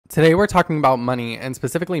Today we're talking about money and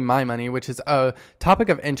specifically my money, which is a topic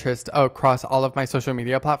of interest across all of my social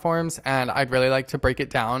media platforms. And I'd really like to break it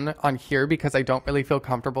down on here because I don't really feel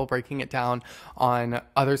comfortable breaking it down on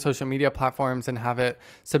other social media platforms and have it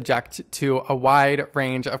subject to a wide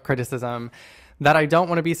range of criticism that I don't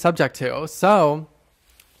want to be subject to. So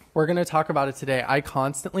we're going to talk about it today. I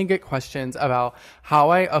constantly get questions about how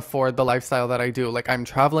I afford the lifestyle that I do. Like, I'm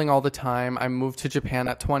traveling all the time. I moved to Japan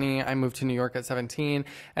at 20. I moved to New York at 17.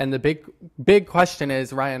 And the big question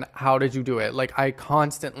is, Ryan, how did you do it? Like,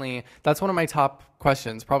 that's one of my top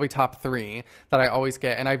questions, probably top 3 that I always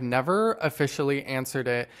get. And I've never officially answered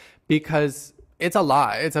it because it's a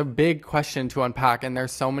lot. It's a big question to unpack. And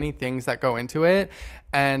there's so many things that go into it.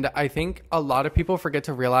 And I think a lot of people forget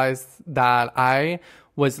to realize that I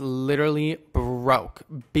was literally broke,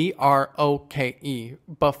 BROKE,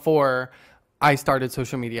 before I started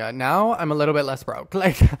social media. Now I'm a little bit less broke.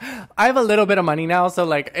 Like, I have a little bit of money now, so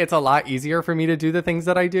like it's a lot easier for me to do the things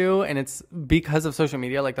that I do, and it's because of social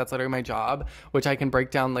media. Like, that's literally my job, which I can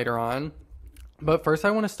break down later on. But first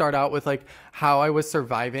I want to start out with like how I was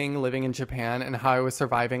surviving living in Japan and how I was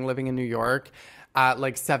surviving living in New York at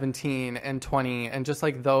like 17 and 20, and just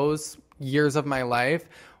like those years of my life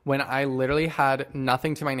when I literally had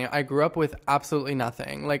nothing to my name. I grew up with absolutely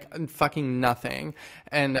nothing, like fucking nothing.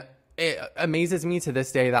 And it amazes me to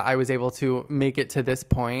this day that I was able to make it to this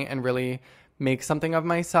point and really make something of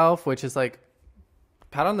myself, which is like,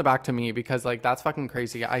 pat on the back to me, because like that's fucking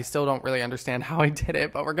crazy. I still don't really understand how I did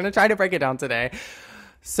it, but we're going to try to break it down today.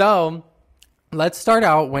 So let's start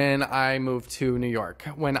out when I moved to New York.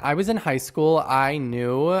 When I was in high school, I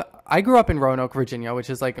grew up in Roanoke, Virginia, which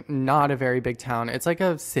is like not a very big town. It's like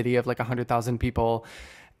a city of like 100,000 people,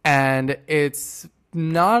 and it's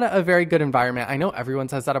not a very good environment. I know everyone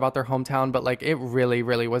says that about their hometown, but like it really,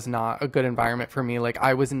 really was not a good environment for me. Like,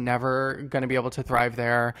 I was never going to be able to thrive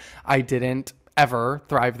there. I didn't ever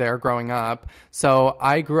thrive there growing up. So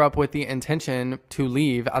I grew up with the intention to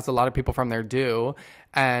leave, as a lot of people from there do.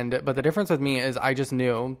 But the difference with me is I just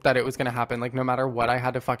knew that it was going to happen. Like, no matter what I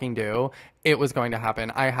had to fucking do, it was going to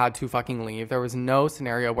happen. I had to fucking leave. There was no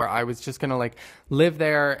scenario where I was just going to like live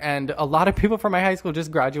there. And a lot of people from my high school just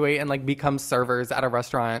graduate and like become servers at a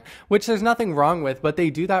restaurant, which there's nothing wrong with, but they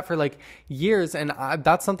do that for like years. And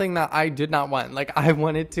that's something that I did not want. Like, I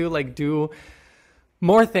wanted to like do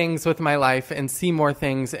more things with my life and see more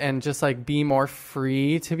things and just like be more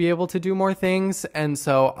free to be able to do more things. And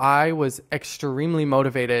so I was extremely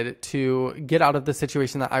motivated to get out of the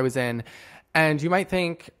situation that I was in. And I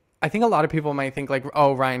think a lot of people might think like,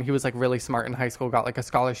 oh, Ryan, he was like really smart in high school, got like a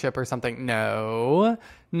scholarship or something. No,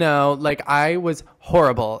 like I was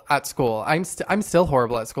horrible at school. I'm still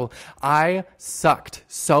horrible at school. I sucked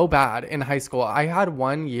so bad in high school. I had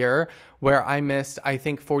one year where I missed, I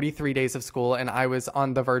think, 43 days of school, and I was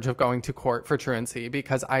on the verge of going to court for truancy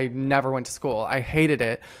because I never went to school. I hated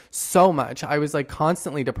it so much. I was like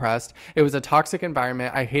constantly depressed. It was a toxic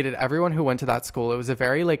environment. I hated everyone who went to that school. It was a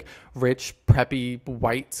very like rich, preppy,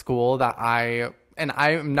 white school and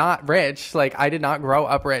I'm not rich. Like, I did not grow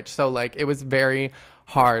up rich. So like it was very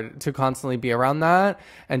hard to constantly be around that.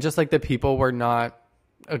 And just like the people were not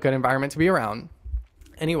a good environment to be around.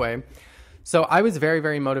 Anyway, so I was very,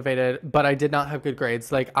 very motivated, but I did not have good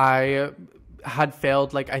grades. Like, I had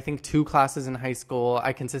failed, like, I think 2 classes in high school.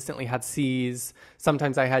 I consistently had C's.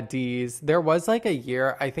 Sometimes I had D's. There was like a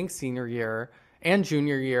year, I think senior year and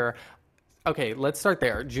junior year. Okay, let's start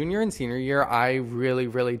there. Junior and senior year, I really,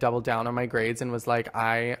 really doubled down on my grades and was like,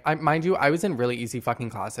 mind you, I was in really easy fucking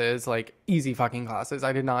classes, like easy fucking classes.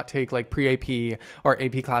 I did not take like pre-AP or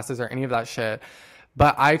AP classes or any of that shit.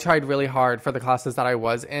 But I tried really hard for the classes that I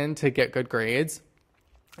was in to get good grades.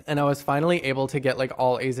 And I was finally able to get like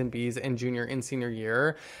all A's and B's in junior and senior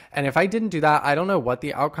year. And if I didn't do that, I don't know what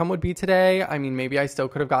the outcome would be today. I mean, maybe I still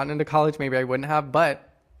could have gotten into college. Maybe I wouldn't have. But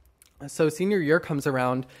so senior year comes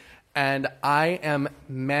around and I am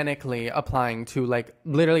manically applying to like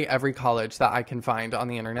literally every college that I can find on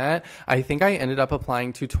the internet. I think I ended up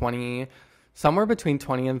applying to somewhere between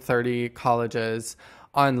 20 and 30 colleges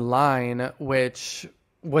online, which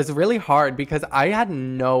was really hard because I had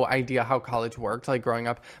no idea how college worked. Like, growing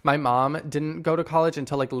up, my mom didn't go to college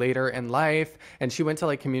until like later in life, and she went to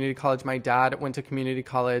like community college. My dad went to community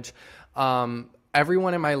college.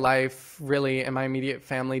 Everyone in my life, really, in my immediate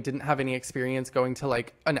family, didn't have any experience going to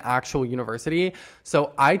like an actual university.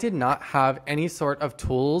 So I did not have any sort of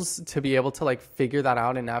tools to be able to like figure that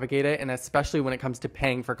out and navigate it. And especially when it comes to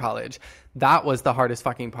paying for college, that was the hardest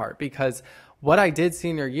fucking part, because what I did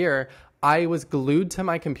senior year, I was glued to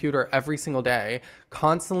my computer every single day,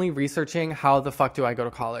 constantly researching how the fuck do I go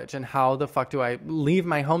to college and how the fuck do I leave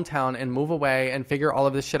my hometown and move away and figure all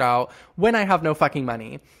of this shit out when I have no fucking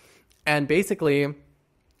money. And basically,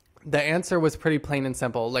 the answer was pretty plain and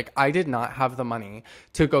simple. Like, I did not have the money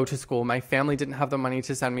to go to school. My family didn't have the money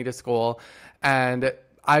to send me to school. And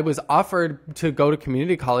I was offered to go to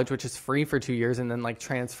community college, which is free for 2 years, and then like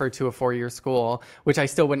transfer to a 4-year school, which I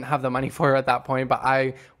still wouldn't have the money for at that point. But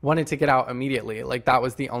I wanted to get out immediately. Like, that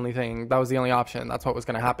was the only thing. That was the only option. That's what was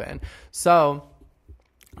going to happen. So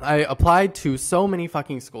I applied to so many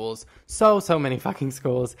fucking schools, so many fucking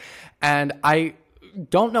schools. And I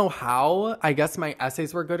don't know how. I guess my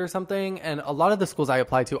essays were good or something. And a lot of the schools I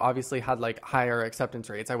applied to obviously had like higher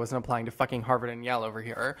acceptance rates. I wasn't applying to fucking Harvard and Yale over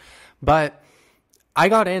here. But I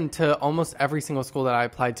got into almost every single school that I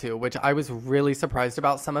applied to, which I was really surprised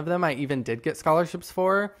about. Some of them I even did get scholarships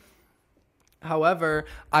for. However,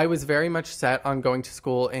 I was very much set on going to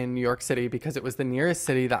school in New York City because it was the nearest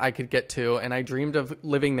city that I could get to. And I dreamed of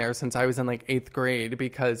living there since I was in like 8th grade,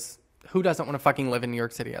 because who doesn't want to fucking live in New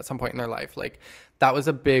York City at some point in their life? Like, that was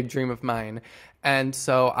a big dream of mine. And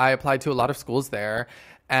so I applied to a lot of schools there.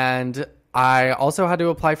 And I also had to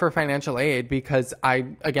apply for financial aid because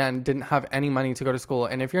I, again, didn't have any money to go to school.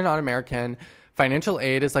 And if you're not American, financial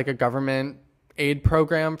aid is like a government aid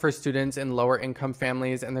program for students in lower income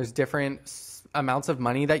families. And there's different amounts of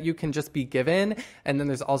money that you can just be given. And then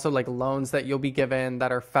there's also like loans that you'll be given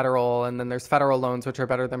that are federal. And then there's federal loans, which are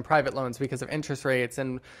better than private loans because of interest rates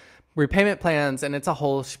and repayment plans. And it's a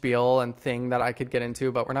whole spiel and thing that I could get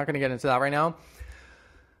into, but we're not going to get into that right now.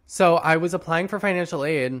 So I was applying for financial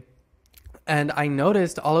aid, and I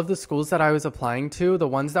noticed all of the schools that I was applying to, the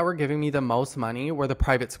ones that were giving me the most money were the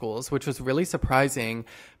private schools, which was really surprising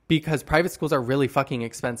because private schools are really fucking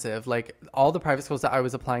expensive. Like, all the private schools that I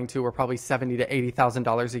was applying to were probably $70,000 to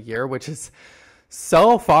 $80,000 a year, which is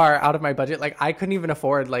so far out of my budget. Like, I couldn't even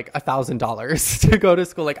afford like $1,000 to go to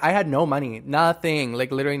school. Like, I had no money, nothing,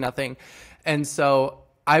 like literally nothing. And so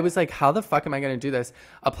I was like, how the fuck am I going to do this?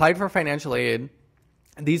 Applied for financial aid.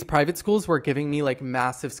 These private schools were giving me like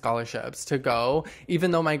massive scholarships to go,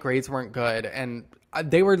 even though my grades weren't good. And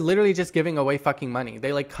they were literally just giving away fucking money.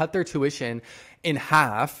 They like cut their tuition in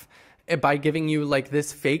half by giving you like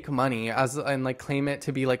this fake money and like claim it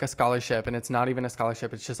to be like a scholarship. And it's not even a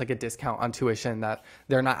scholarship. It's just like a discount on tuition that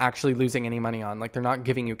they're not actually losing any money on. Like, they're not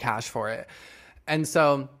giving you cash for it. And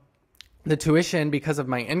so the tuition, because of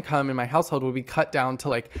my income in my household, would be cut down to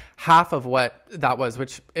like half of what that was,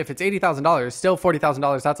 which if it's $80,000, still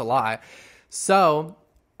 $40,000, that's a lot. So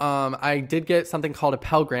I did get something called a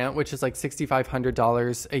Pell Grant, which is like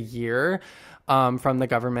 $6,500 a year from the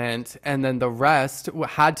government. And then the rest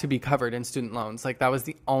had to be covered in student loans. Like, that was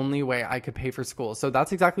the only way I could pay for school. So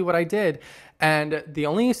that's exactly what I did. And the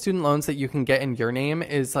only student loans that you can get in your name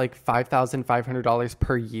is like $5,500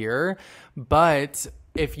 per year. But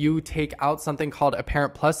if you take out something called a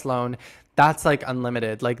Parent Plus loan, that's like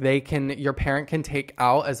unlimited. Like, your parent can take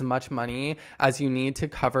out as much money as you need to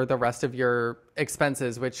cover the rest of your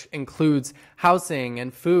expenses, which includes housing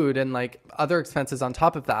and food and like other expenses on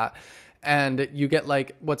top of that. And you get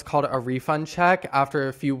like what's called a refund check after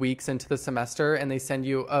a few weeks into the semester, and they send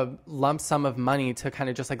you a lump sum of money to kind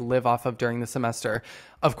of just like live off of during the semester.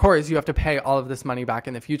 Of course, you have to pay all of this money back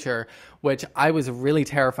in the future, which I was really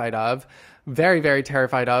terrified of, very, very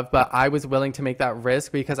terrified of, but I was willing to make that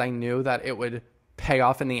risk because I knew that it would pay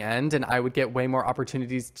off in the end, and I would get way more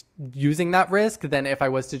opportunities using that risk than if I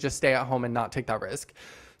was to just stay at home and not take that risk.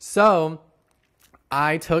 So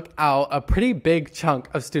I took out a pretty big chunk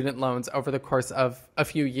of student loans over the course of a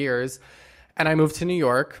few years, and I moved to New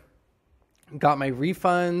York, got my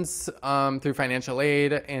refunds through financial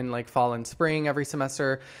aid in like fall and spring every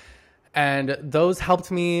semester, and those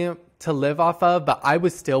helped me to live off of, but I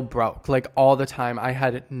was still broke like all the time. I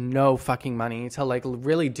had no fucking money to like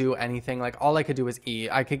really do anything. Like, all I could do was eat.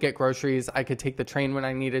 I could get groceries. I could take the train when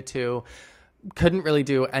I needed to. Couldn't really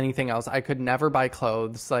do anything else. I could never buy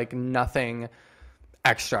clothes, like nothing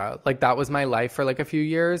extra. Like, that was my life for like a few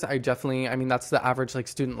years. I mean, that's the average like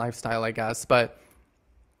student lifestyle, I guess. But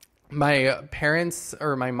my parents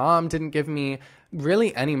or my mom didn't give me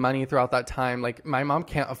really any money throughout that time. Like, my mom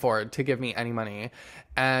can't afford to give me any money.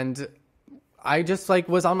 And I just like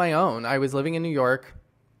was on my own. I was living in New York.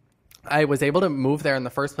 I was able to move there in the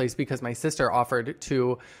first place because my sister offered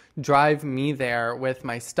to drive me there with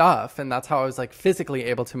my stuff. And that's how I was like physically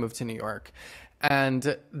able to move to New York.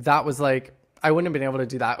 And that was like, I wouldn't have been able to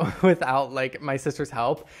do that without like my sister's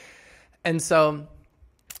help. And so,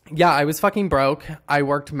 yeah, I was fucking broke. I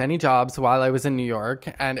worked many jobs while I was in New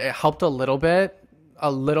York, and it helped a little bit.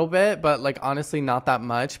 a little bit, but like honestly not that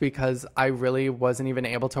much because I really wasn't even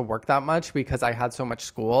able to work that much because I had so much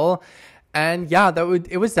school. And yeah,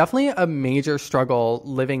 it was definitely a major struggle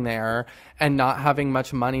living there and not having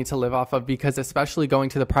much money to live off of, because especially going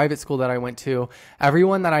to the private school that I went to,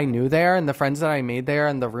 everyone that I knew there and the friends that I made there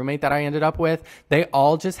and the roommate that I ended up with, they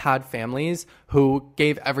all just had families who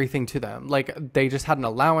gave everything to them. Like they just had an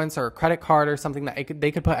allowance or a credit card or something that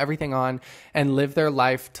they could put everything on and live their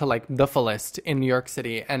life to like the fullest in New York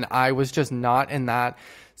City. And I was just not in that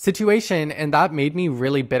situation. And that made me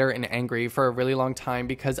really bitter and angry for a really long time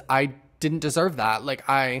because I didn't deserve that. Like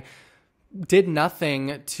I did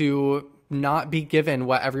nothing to not be given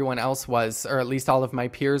what everyone else was, or at least all of my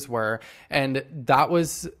peers were. And that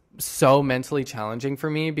was so mentally challenging for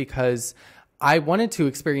me because I wanted to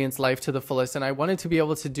experience life to the fullest and I wanted to be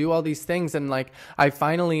able to do all these things. And like, I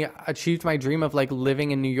finally achieved my dream of like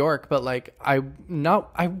living in New York, but like, I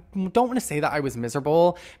don't want to say that I was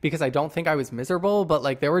miserable because I don't think I was miserable, but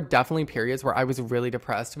like there were definitely periods where I was really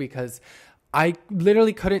depressed because I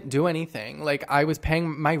literally couldn't do anything. Like I was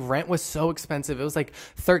paying, my rent was so expensive. It was like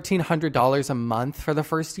 $1,300 a month for the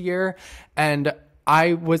first year. And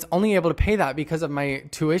I was only able to pay that because of my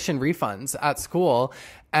tuition refunds at school.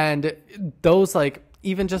 And those like,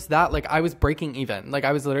 even just that, like I was breaking even. Like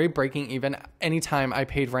I was literally breaking even anytime I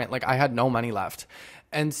paid rent. Like I had no money left.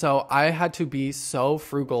 And so I had to be so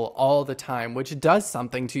frugal all the time, which does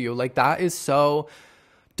something to you. Like that is so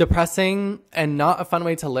depressing and not a fun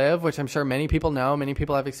way to live, which I'm sure many people know, many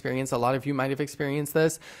people have experienced. A lot of you might have experienced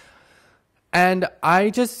this. And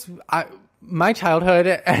my childhood,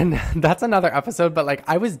 and that's another episode, but like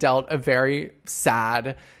I was dealt a very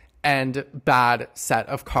sad and bad set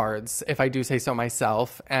of cards, if I do say so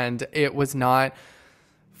myself. And it was not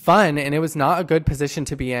fun and it was not a good position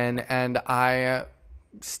to be in. And I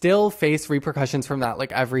still face repercussions from that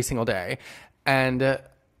like every single day. And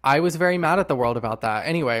I was very mad at the world about that.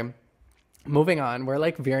 Anyway, moving on. We're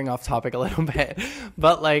like veering off topic a little bit.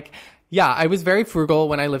 But like, yeah, I was very frugal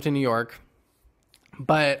when I lived in New York.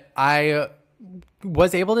 But I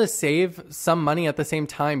was able to save some money at the same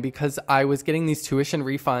time because I was getting these tuition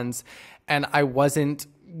refunds and I wasn't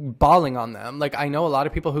balling on them. Like I know a lot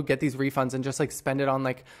of people who get these refunds and just like spend it on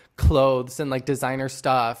like clothes and like designer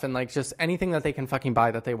stuff and like just anything that they can fucking buy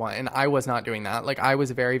that they want. And I was not doing that. Like I was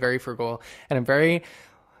very, very frugal, and I'm very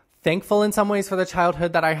thankful in some ways for the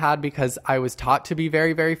childhood that I had because I was taught to be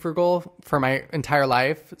very, very frugal for my entire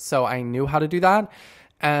life. So I knew how to do that.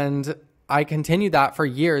 And I continued that for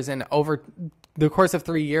years. And over the course of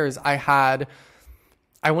 3 years, I had,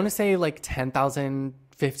 I want to say like $10,000,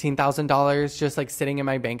 $15,000 just like sitting in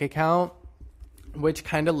my bank account, which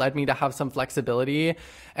kind of led me to have some flexibility.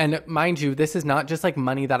 And mind you, this is not just like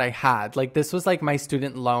money that I had. Like this was like my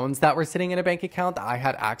student loans that were sitting in a bank account that I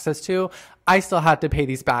had access to. I still had to pay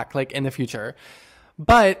these back like in the future.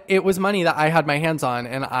 But it was money that I had my hands on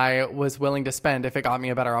and I was willing to spend if it got me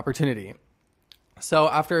a better opportunity. So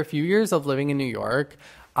after a few years of living in New York,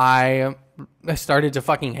 I started to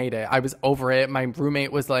fucking hate it. I was over it. My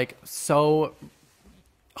roommate was like so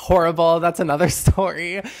horrible. That's another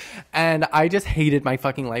story. And I just hated my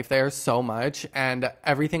fucking life there so much. And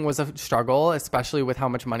everything was a struggle, especially with how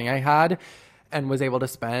much money I had and was able to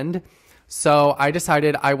spend. So I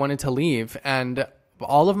decided I wanted to leave, and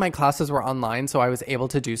all of my classes were online, so I was able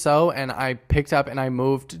to do so. And I picked up and I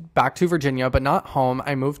moved back to Virginia, but not home.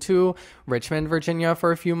 I moved to Richmond, Virginia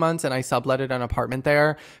for a few months, and I subletted an apartment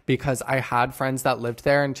there because I had friends that lived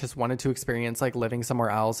there and just wanted to experience like living somewhere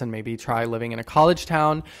else and maybe try living in a college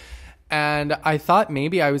town. And I thought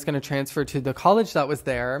maybe I was going to transfer to the college that was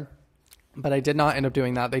there, but I did not end up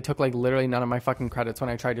doing that. They took like literally none of my fucking credits when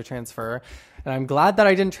I tried to transfer. And I'm glad that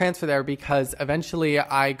I didn't transfer there because eventually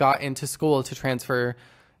I got into school to transfer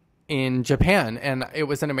in Japan, and it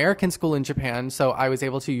was an American school in Japan. So I was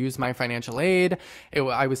able to use my financial aid.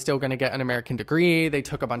 I was still going to get an American degree. They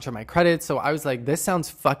took a bunch of my credits. So I was like, this sounds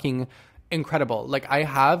fucking incredible. Like I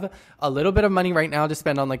have a little bit of money right now to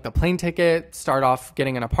spend on like the plane ticket, start off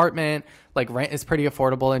getting an apartment. Like rent is pretty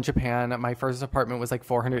affordable in Japan. My first apartment was like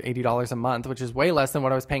 $480 a month, which is way less than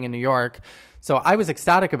what I was paying in New York. So I was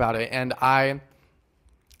ecstatic about it. And I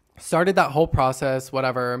started that whole process,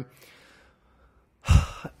 whatever.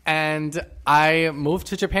 And I moved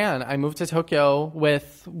to Japan. I moved to Tokyo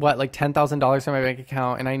with like $10,000 in my bank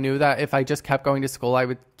account. And I knew that if I just kept going to school, I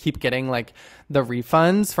would keep getting like the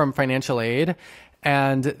refunds from financial aid.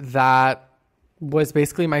 And that was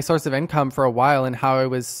basically my source of income for a while and how I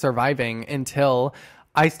was surviving until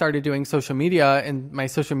I started doing social media, and my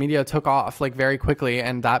social media took off like very quickly.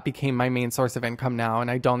 And that became my main source of income now.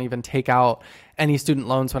 And I don't even take out any student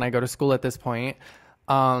loans when I go to school at this point.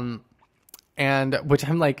 And which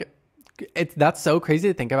I'm like, that's so crazy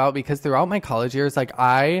to think about, because throughout my college years, like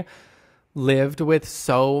I lived with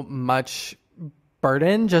so much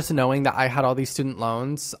burden just knowing that I had all these student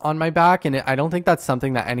loans on my back. And I don't think that's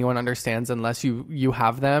something that anyone understands unless you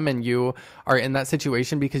have them and you are in that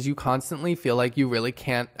situation, because you constantly feel like you really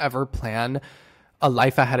can't ever plan a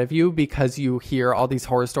life ahead of you, because you hear all these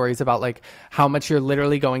horror stories about like how much you're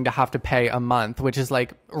literally going to have to pay a month, which is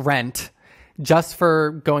like rent just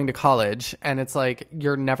for going to college. And it's like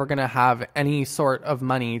you're never going to have any sort of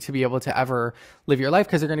money to be able to ever live your life,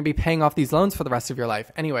 because you're going to be paying off these loans for the rest of your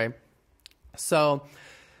life anyway. So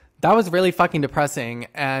that was really fucking depressing.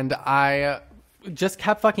 And I just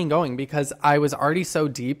kept fucking going, because I was already so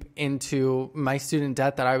deep into my student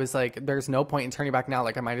debt that I was like, there's no point in turning back now.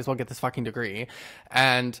 Like I might as well get this fucking degree.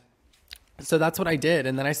 And so that's what I did.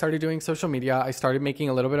 And then I started doing social media. I started making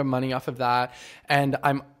a little bit of money off of that. And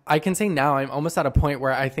I can say now I'm almost at a point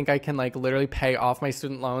where I think I can like literally pay off my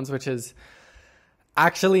student loans, which is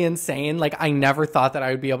actually insane. Like I never thought that I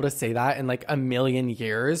would be able to say that in like a million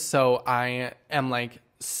years. So I am like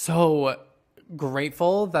so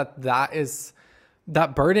grateful that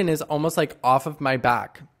that burden is almost like off of my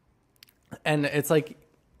back. And it's like,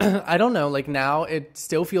 I don't know, like now it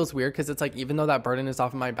still feels weird, because it's like, even though that burden is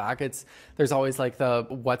off of my back, there's always like the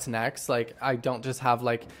what's next. Like I don't just have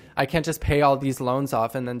like, I can't just pay all these loans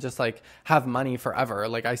off and then just like have money forever.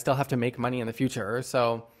 Like I still have to make money in the future.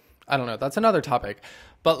 So I don't know. That's another topic.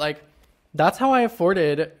 But like, that's how I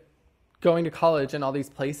afforded going to college and all these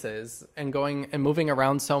places and going and moving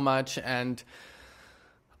around so much. And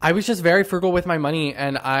I was just very frugal with my money,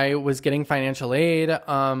 and I was getting financial aid.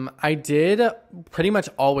 I did pretty much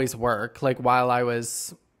always work. Like while I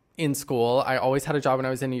was in school, I always had a job when I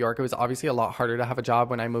was in New York. It was obviously a lot harder to have a job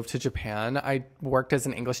when I moved to Japan. I worked as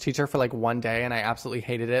an English teacher for like one day, and I absolutely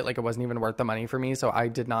hated it. Like it wasn't even worth the money for me. So I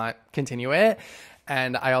did not continue it.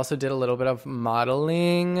 And I also did a little bit of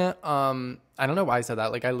modeling. I don't know why I said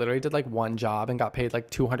that. Like I literally did like one job and got paid like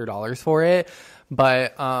 $200 for it.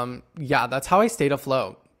 But yeah, that's how I stayed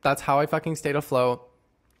afloat. That's how I fucking stayed afloat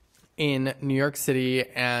in New York City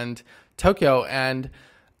and Tokyo. And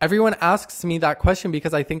everyone asks me that question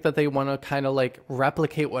because I think that they want to kind of like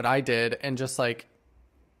replicate what I did and just like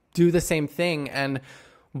do the same thing. And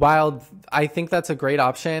while I think that's a great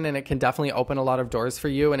option and it can definitely open a lot of doors for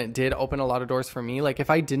you, and it did open a lot of doors for me, like if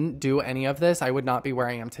I didn't do any of this, I would not be where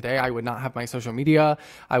I am today. I would not have my social media.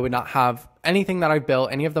 I would not have anything that I've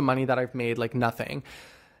built, any of the money that I've made, like nothing.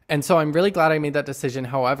 And so I'm really glad I made that decision.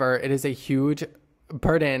 However, it is a huge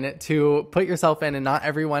burden to put yourself in, and not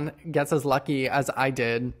everyone gets as lucky as I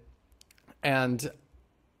did. And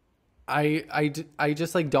I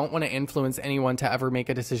just like don't want to influence anyone to ever make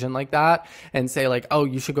a decision like that and say like, oh,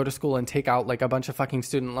 you should go to school and take out like a bunch of fucking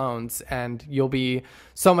student loans and you'll be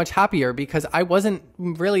so much happier, because I wasn't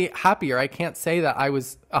really happier. I can't say that I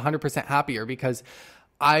was 100% happier, because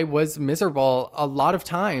I was miserable a lot of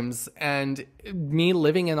times, and me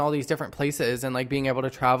living in all these different places and like being able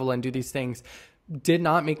to travel and do these things did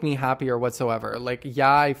not make me happier whatsoever. Like,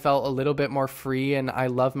 yeah, I felt a little bit more free, and I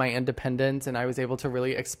love my independence, and I was able to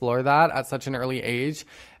really explore that at such an early age.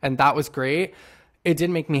 And that was great. It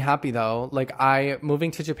did make me happy though. Like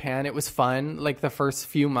moving to Japan, it was fun. Like the first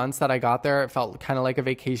few months that I got there, it felt kind of like a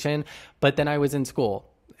vacation, but then I was in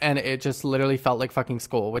school, and it just literally felt like fucking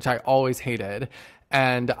school, which I always hated.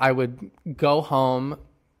 And I would go home,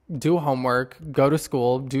 do homework, go to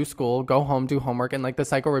school, do school, go home, do homework. And like the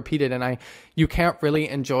cycle repeated. And you can't really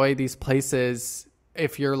enjoy these places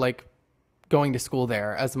if you're like going to school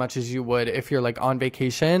there as much as you would if you're like on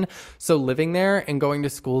vacation. So living there and going to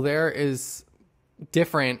school there is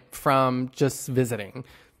different from just visiting.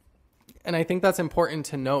 And I think that's important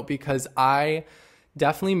to note, because I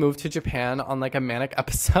definitely moved to Japan on like a manic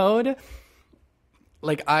episode.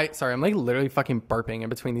 Sorry, I'm like literally fucking burping in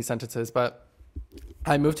between these sentences, but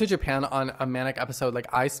I moved to Japan on a manic episode.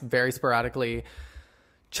 Like I very sporadically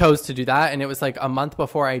chose to do that. And it was like a month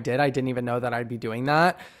before I didn't even know that I'd be doing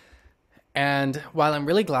that. And while I'm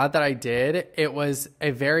really glad that I did, it was a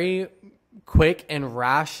very quick and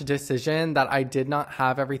rash decision that I did not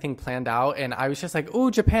have everything planned out. And I was just like, oh,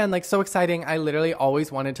 Japan, like so exciting. I literally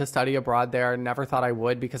always wanted to study abroad there. Never thought I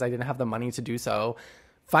would, because I didn't have the money to do so.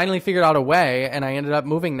 Finally figured out a way, and I ended up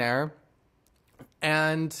moving there.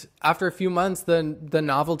 And after a few months, the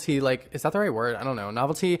novelty, like, is that the right word? I don't know.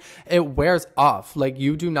 Novelty, it wears off. Like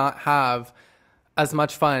you do not have as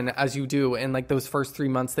much fun as you do in like those first 3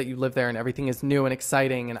 months that you live there, and everything is new and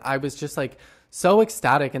exciting. And I was just like so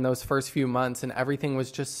ecstatic in those first few months, and everything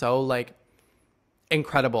was just so like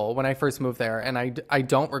incredible when I first moved there. And I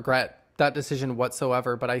don't regret that decision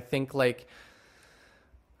whatsoever. But I think like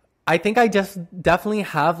I think I just definitely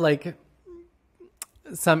have like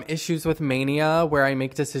some issues with mania where I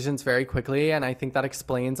make decisions very quickly, and I think that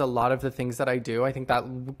explains a lot of the things that I do. I think that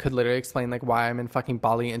could literally explain like why I'm in fucking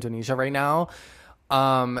Bali, Indonesia right now.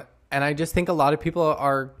 And I just think a lot of people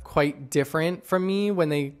are quite different from me when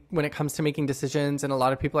it comes to making decisions, and a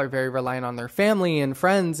lot of people are very reliant on their family and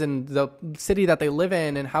friends and the city that they live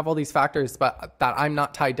in and have all these factors, but that I'm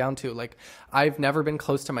not tied down to. Like, I've never been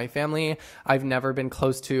close to my family. I've never been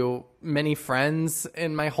close to many friends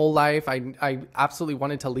in my whole life. I absolutely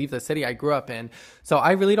wanted to leave the city I grew up in. So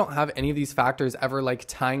I really don't have any of these factors ever like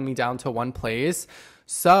tying me down to one place.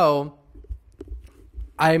 So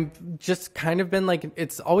I'm just kind of been like,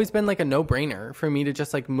 it's always been like a no-brainer for me to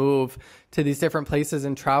just like move to these different places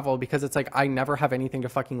and travel, because it's like I never have anything to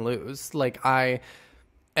fucking lose. Like, I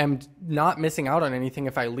am not missing out on anything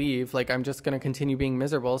if I leave. Like, I'm just going to continue being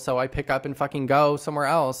miserable. So I pick up and fucking go somewhere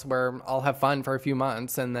else where I'll have fun for a few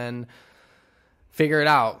months and then figure it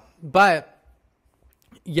out. But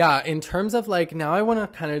yeah, in terms of like, now I want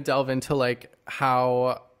to kind of delve into like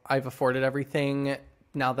how I've afforded everything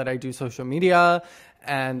now that I do social media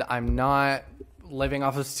and I'm not living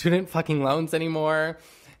off of student fucking loans anymore,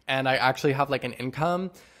 and I actually have like an income.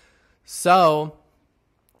 So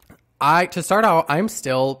to start out, I'm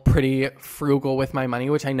still pretty frugal with my money,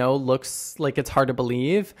 which I know looks like it's hard to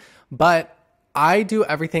believe, but I do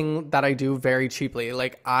everything that I do very cheaply.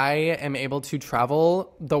 Like, I am able to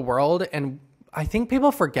travel the world, and I think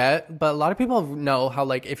people forget, but a lot of people know how,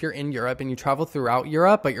 like, if you're in Europe and you travel throughout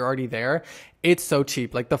Europe, but you're already there, it's so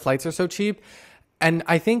cheap. Like, the flights are so cheap. And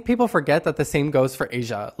I think people forget that the same goes for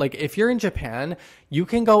Asia. Like, if you're in Japan, you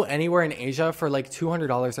can go anywhere in Asia for like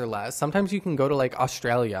 $200 or less. Sometimes you can go to like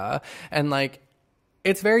Australia, and like,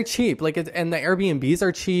 it's very cheap. Like, and the Airbnbs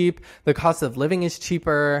are cheap. The cost of living is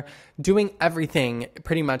cheaper. Doing everything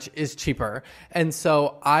pretty much is cheaper. And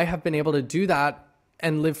so I have been able to do that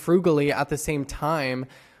and live frugally at the same time,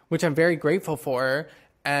 which I'm very grateful for.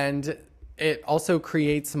 And it also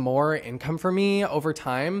creates more income for me over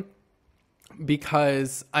time,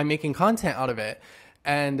 because I'm making content out of it.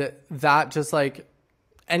 And that just like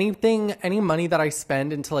any money that I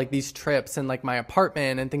spend into like these trips and like my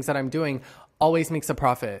apartment and things that I'm doing always makes a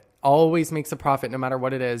profit, no matter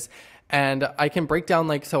what it is. And I can break down,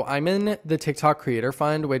 like, so I'm in the TikTok creator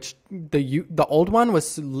fund, which the old one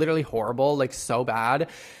was literally horrible, like so bad.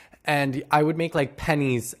 And I would make like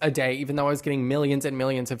pennies a day, even though I was getting millions and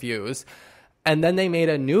millions of views. And then they made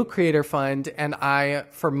a new creator fund, and I,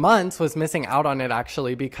 for months, was missing out on it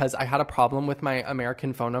actually, because I had a problem with my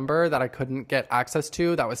American phone number that I couldn't get access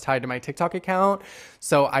to that was tied to my TikTok account.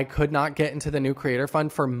 So I could not get into the new creator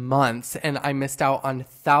fund for months, and I missed out on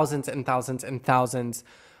thousands and thousands and thousands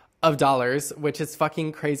of dollars, which is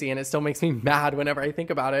fucking crazy, and it still makes me mad whenever I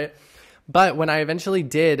think about it. But when I eventually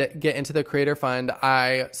did get into the creator fund,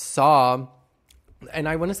 I saw, and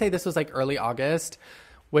I want to say this was like early August,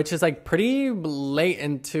 which is like pretty late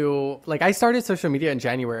into, like, I started social media in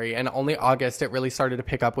January, and only August it really started to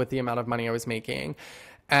pick up with the amount of money I was making.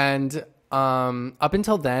 And up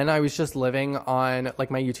until then, I was just living on like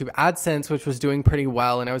my YouTube AdSense, which was doing pretty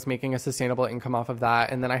well, and I was making a sustainable income off of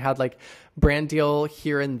that. And then I had like brand deal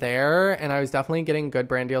here and there, and I was definitely getting good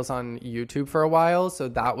brand deals on YouTube for a while. So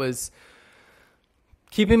that was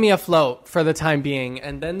keeping me afloat for the time being.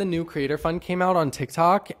 And then the new creator fund came out on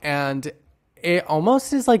TikTok, and it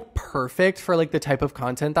almost is like perfect for like the type of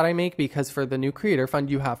content that I make, because for the new creator fund,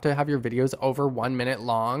 you have to have your videos over 1 minute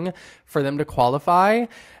long for them to qualify.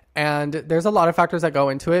 And there's a lot of factors that go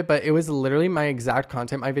into it, but it was literally my exact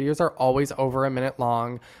content. My videos are always over 1 minute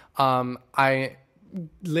long. I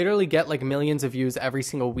literally get like millions of views every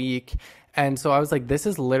single week. And so I was like, this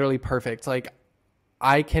is literally perfect. Like,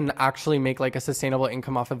 I can actually make like a sustainable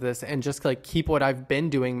income off of this and just like keep what I've been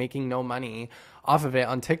doing, making no money off of it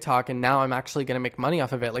on TikTok. And now I'm actually going to make money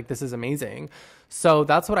off of it. Like, this is amazing. So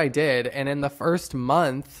that's what I did. And in the first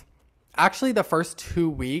month, actually the first 2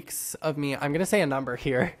 weeks of me, I'm going to say a number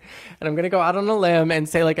here, and I'm going to go out on a limb and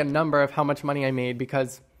say like a number of how much money I made,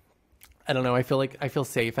 because I don't know, I feel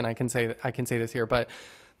safe and I can say this here. But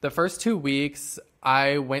the first 2 weeks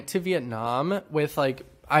I went to Vietnam with like,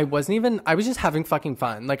 I was just having fucking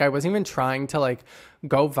fun. Like, I wasn't even trying to like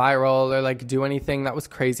go viral or like do anything that was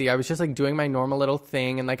crazy. I was just like doing my normal little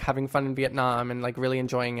thing and like having fun in Vietnam and like really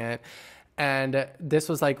enjoying it. And this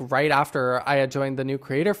was like right after I had joined the new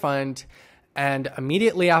creator fund. And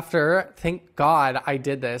immediately after, thank God I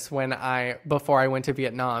did this before I went to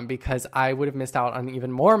Vietnam, because I would have missed out on even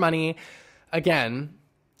more money again.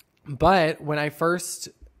 But when I first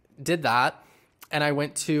did that, and I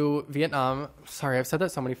went to Vietnam. Sorry, I've said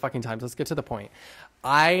that so many fucking times. Let's get to the point.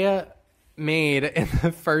 I made in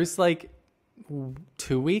the first like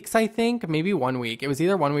 2 weeks, I think, maybe 1 week. It was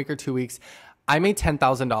either 1 week or 2 weeks. I made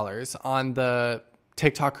 $10,000 on the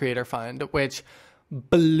TikTok Creator Fund, which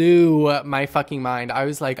blew my fucking mind. I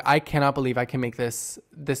was like, I cannot believe I can make this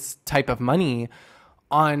type of money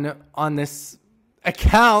on this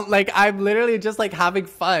account. Like, I'm literally just like having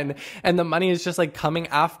fun and the money is just like coming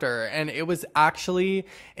after, and it was actually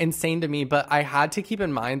insane to me. But I had to keep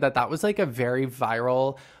in mind that was like a very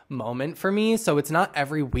viral moment for me. So it's not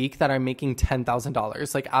every week that I'm making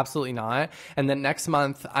 $10,000, like absolutely not. And then next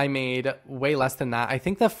month I made way less than that. I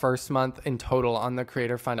think the first month in total on the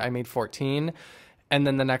Creator Fund I made 14, and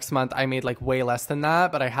then the next month I made like way less than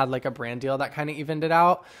that, but I had like a brand deal that kind of evened it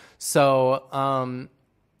out. So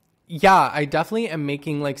yeah, I definitely am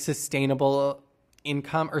making like sustainable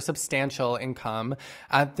income or substantial income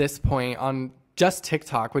at this point on just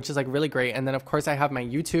TikTok, which is like really great. And then of course I have my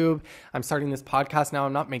YouTube. I'm starting this podcast now.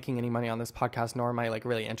 I'm not making any money on this podcast, nor am I like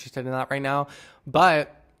really interested in that right now.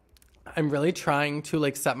 But I'm really trying to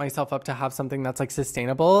like set myself up to have something that's like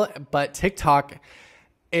sustainable. But TikTok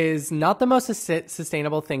is not the most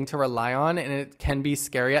sustainable thing to rely on, and it can be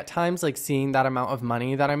scary at times, like seeing that amount of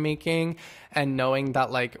money that I'm making and knowing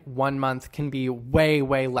that like 1 month can be way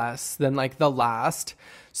less than like the last.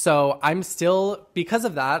 So I'm still, because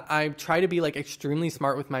of that, I try to be like extremely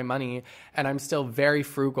smart with my money, and I'm still very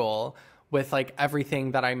frugal with like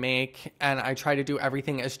everything that I make, and I try to do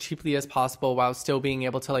everything as cheaply as possible while still being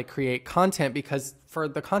able to like create content, because for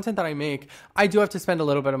the content that I make, I do have to spend a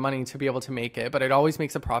little bit of money to be able to make it, but it always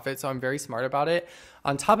makes a profit. So I'm very smart about it.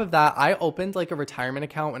 On top of that, I opened like a retirement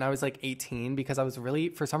account when I was like 18 because I was really,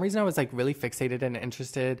 for some reason, I was like really fixated and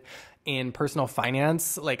interested in personal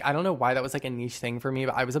finance. Like, I don't know why that was like a niche thing for me,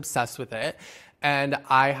 but I was obsessed with it. And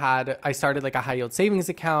I started like a high yield savings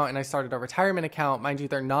account, and I started a retirement account. Mind you,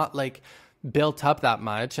 they're not like built up that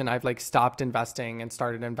much, and I've like stopped investing and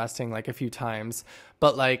started investing like a few times.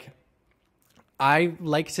 But like, I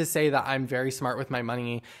like to say that I'm very smart with my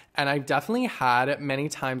money, and I've definitely had many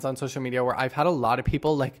times on social media where I've had a lot of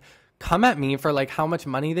people like come at me for like how much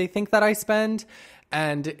money they think that I spend.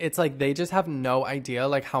 And it's like, they just have no idea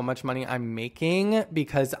like how much money I'm making,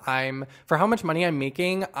 because for how much money I'm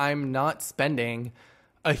making, I'm not spending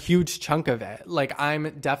a huge chunk of it. Like,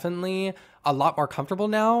 I'm definitely a lot more comfortable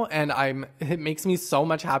now, and it makes me so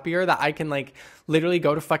much happier that I can like literally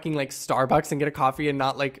go to fucking like Starbucks and get a coffee and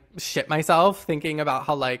not like shit myself thinking about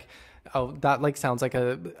how like, oh, that like sounds like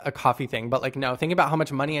a coffee thing, but like, no, think about how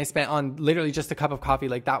much money I spent on literally just a cup of coffee.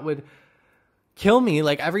 Like, that would kill me.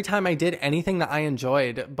 Like, every time I did anything that I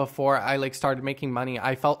enjoyed before I like started making money,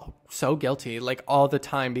 I felt so guilty like all the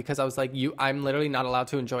time, because I was like, I'm literally not allowed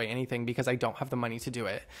to enjoy anything because I don't have the money to do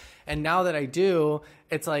it. And now that I do,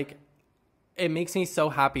 it's like, it makes me so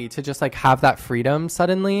happy to just like have that freedom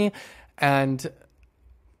suddenly. And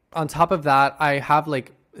on top of that, I have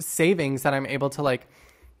like savings that I'm able to like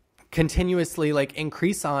continuously like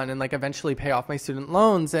increase on and like eventually pay off my student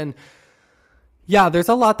loans. And yeah, there's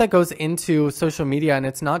a lot that goes into social media, and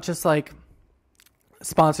it's not just like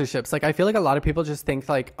sponsorships. Like, I feel like a lot of people just think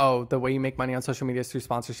like, oh, the way you make money on social media is through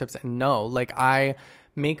sponsorships. And no, like, I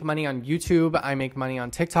make money on YouTube, I make money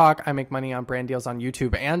on TikTok, I make money on brand deals on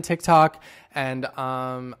YouTube and TikTok. And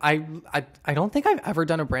I don't think I've ever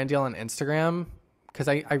done a brand deal on Instagram, because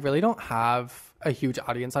I really don't have a huge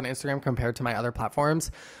audience on Instagram compared to my other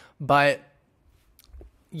platforms. But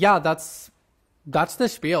yeah, that's the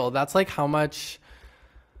spiel. That's like how much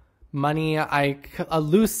money a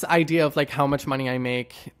loose idea of like how much money I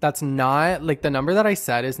make. That's not like, the number that I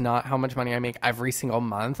said is not how much money I make every single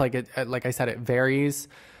month. Like, like I said, it varies.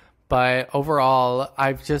 But overall,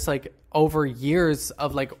 I've just like, over years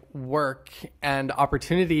of like work and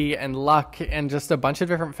opportunity and luck and just a bunch of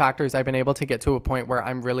different factors, I've been able to get to a point where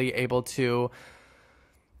I'm really able to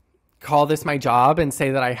call this my job and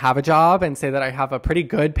say that I have a job and say that I have a pretty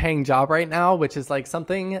good paying job right now, which is like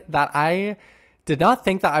something that I did not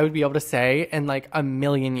think that I would be able to say in like a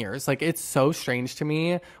million years. Like, it's so strange to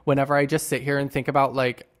me whenever I just sit here and think about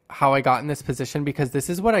like how I got in this position, because this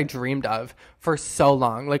is what I dreamed of for so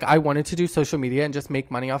long. Like, I wanted to do social media and just make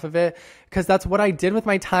money off of it, because that's what I did with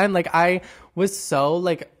my time. Like, I was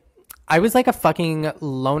like a fucking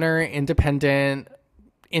loner, independent,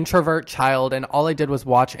 introvert child, and all I did was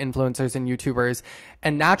watch influencers and YouTubers,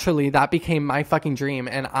 and naturally that became my fucking dream.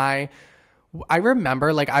 And I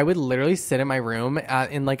remember like I would literally sit in my room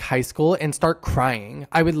in like high school and start crying.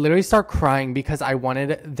 I would literally start crying because I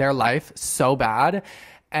wanted their life so bad.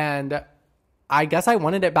 And I guess I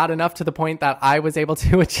wanted it bad enough to the point that I was able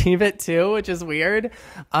to achieve it too, which is weird.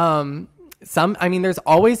 There's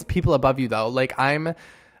always people above you though. Like,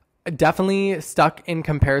 definitely stuck in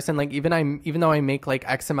comparison. Like even though I make like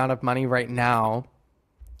X amount of money right now,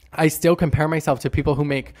 I still compare myself to people who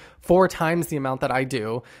make 4 times the amount that I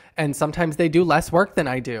do. And sometimes they do less work than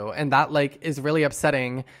I do. And that like is really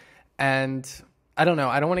upsetting. And I don't know.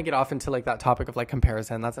 I don't want to get off into like that topic of like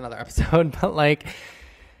comparison. That's another episode. But like,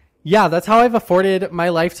 yeah, that's how I've afforded my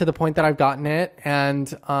life to the point that I've gotten it.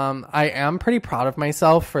 And I am pretty proud of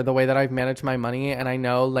myself for the way that I've managed my money. And I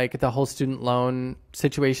know like the whole student loan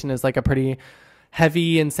situation is like a pretty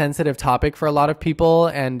heavy and sensitive topic for a lot of people,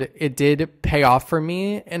 and it did pay off for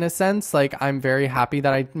me in a sense. Like I'm very happy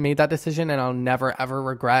that I made that decision, and I'll never ever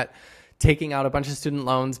regret taking out a bunch of student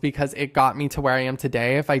loans because it got me to where I am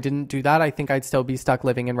today. If I didn't do that, I think I'd still be stuck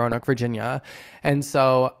living in Roanoke, Virginia. And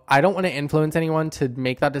so I don't want to influence anyone to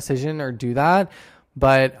make that decision or do that.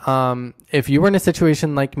 But if you were in a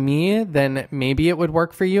situation like me, then maybe it would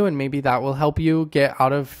work for you, and maybe that will help you get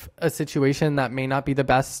out of a situation that may not be the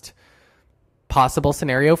best possible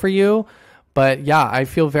scenario for you. But yeah, I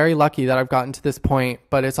feel very lucky that I've gotten to this point,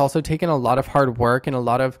 but it's also taken a lot of hard work and a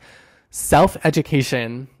lot of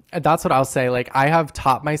self-education. That's what I'll say. Like I have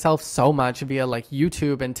taught myself so much via like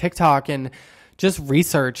YouTube and TikTok and just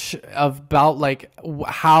research about like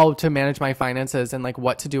how to manage my finances and like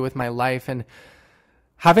what to do with my life, and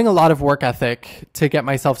having a lot of work ethic to get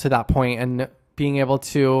myself to that point, and being able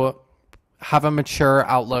to have a mature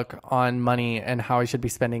outlook on money and how I should be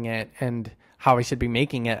spending it and how I should be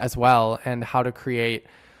making it as well, and how to create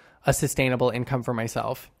a sustainable income for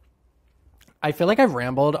myself. I feel like I've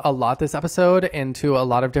rambled a lot this episode into a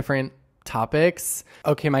lot of different topics.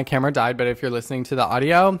 Okay, my camera died, but if you're listening to the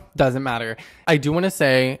audio, doesn't matter. I do want to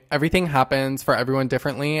say everything happens for everyone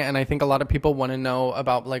differently, and I think a lot of people want to know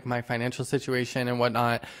about like my financial situation and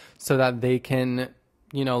whatnot so that they can,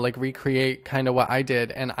 you know, like recreate kind of what I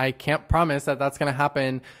did. And I can't promise that that's going to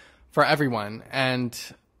happen for everyone. And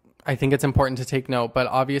I think it's important to take note, but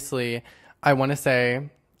obviously I want to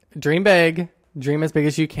say dream big, dream as big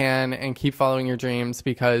as you can, and keep following your dreams,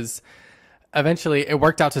 because eventually it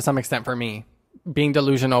worked out to some extent for me. Being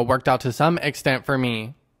delusional worked out to some extent for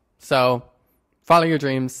me. So follow your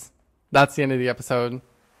dreams. That's the end of the episode.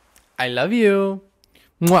 I love you.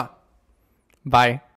 Mwah. Bye.